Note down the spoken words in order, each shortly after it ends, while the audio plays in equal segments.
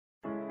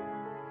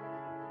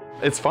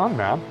It's fun,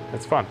 man.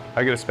 It's fun.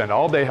 I get to spend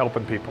all day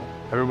helping people.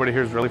 Everybody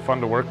here is really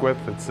fun to work with.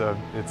 It's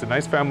a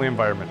nice family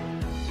environment.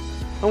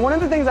 And one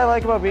of the things I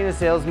like about being a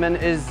salesman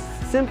is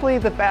simply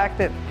the fact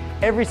that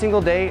every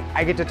single day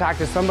I get to talk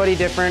to somebody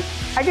different.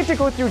 I get to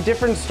go through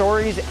different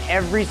stories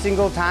every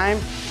single time.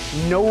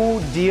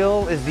 No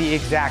deal is the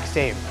exact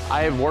same.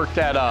 I have worked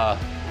at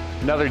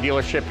another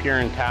dealership here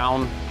in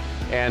town,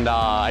 and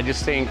I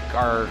just think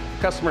our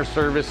customer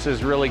service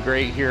is really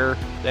great here,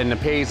 and the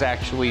pay is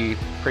actually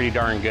pretty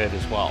darn good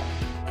as well.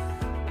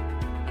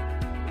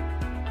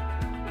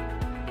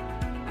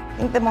 I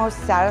think the most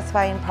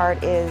satisfying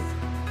part is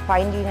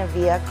finding a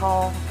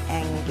vehicle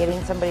and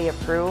getting somebody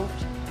approved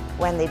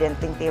when they didn't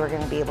think they were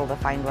going to be able to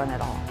find one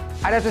at all.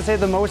 I'd have to say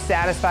the most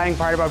satisfying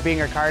part about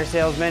being a car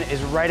salesman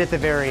is right at the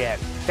very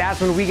end.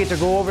 That's when we get to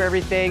go over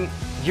everything.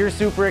 You're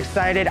super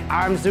excited,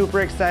 I'm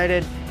super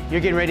excited.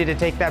 You're getting ready to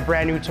take that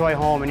brand new toy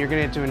home and you're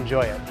going to get to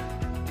enjoy it.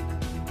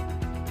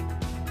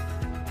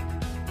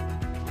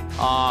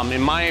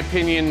 In my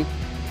opinion,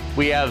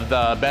 we have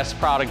the best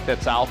product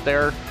that's out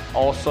there.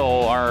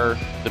 Also,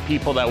 the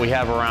people that we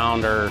have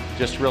around are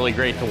just really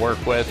great to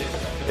work with.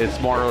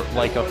 It's more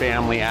like a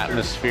family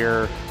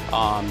atmosphere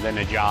than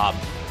a job.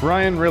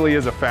 Ryan really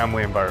is a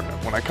family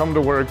environment. When I come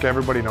to work,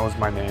 everybody knows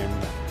my name.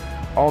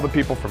 All the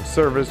people from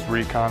service,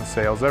 recon,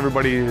 sales,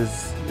 everybody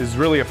is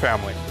really a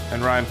family.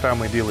 And Ryan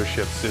Family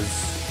Dealerships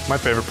is my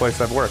favorite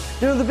place I've worked.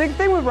 You know, the big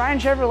thing with Ryan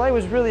Chevrolet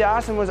was really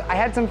awesome was I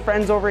had some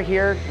friends over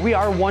here. We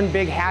are one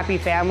big happy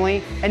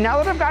family. And now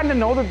that I've gotten to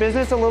know the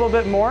business a little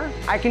bit more,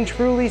 I can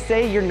truly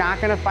say you're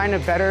not gonna find a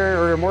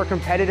better or a more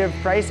competitive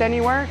price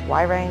anywhere.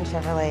 Why Ryan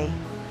Chevrolet?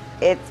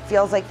 It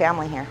feels like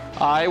family here.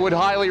 I would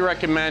highly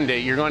recommend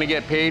it. You're going to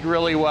get paid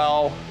really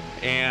well,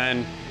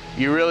 and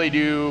you really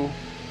do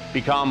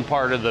become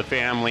part of the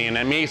family. And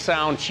it may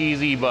sound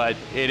cheesy, but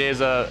it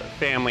is a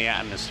family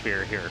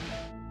atmosphere here.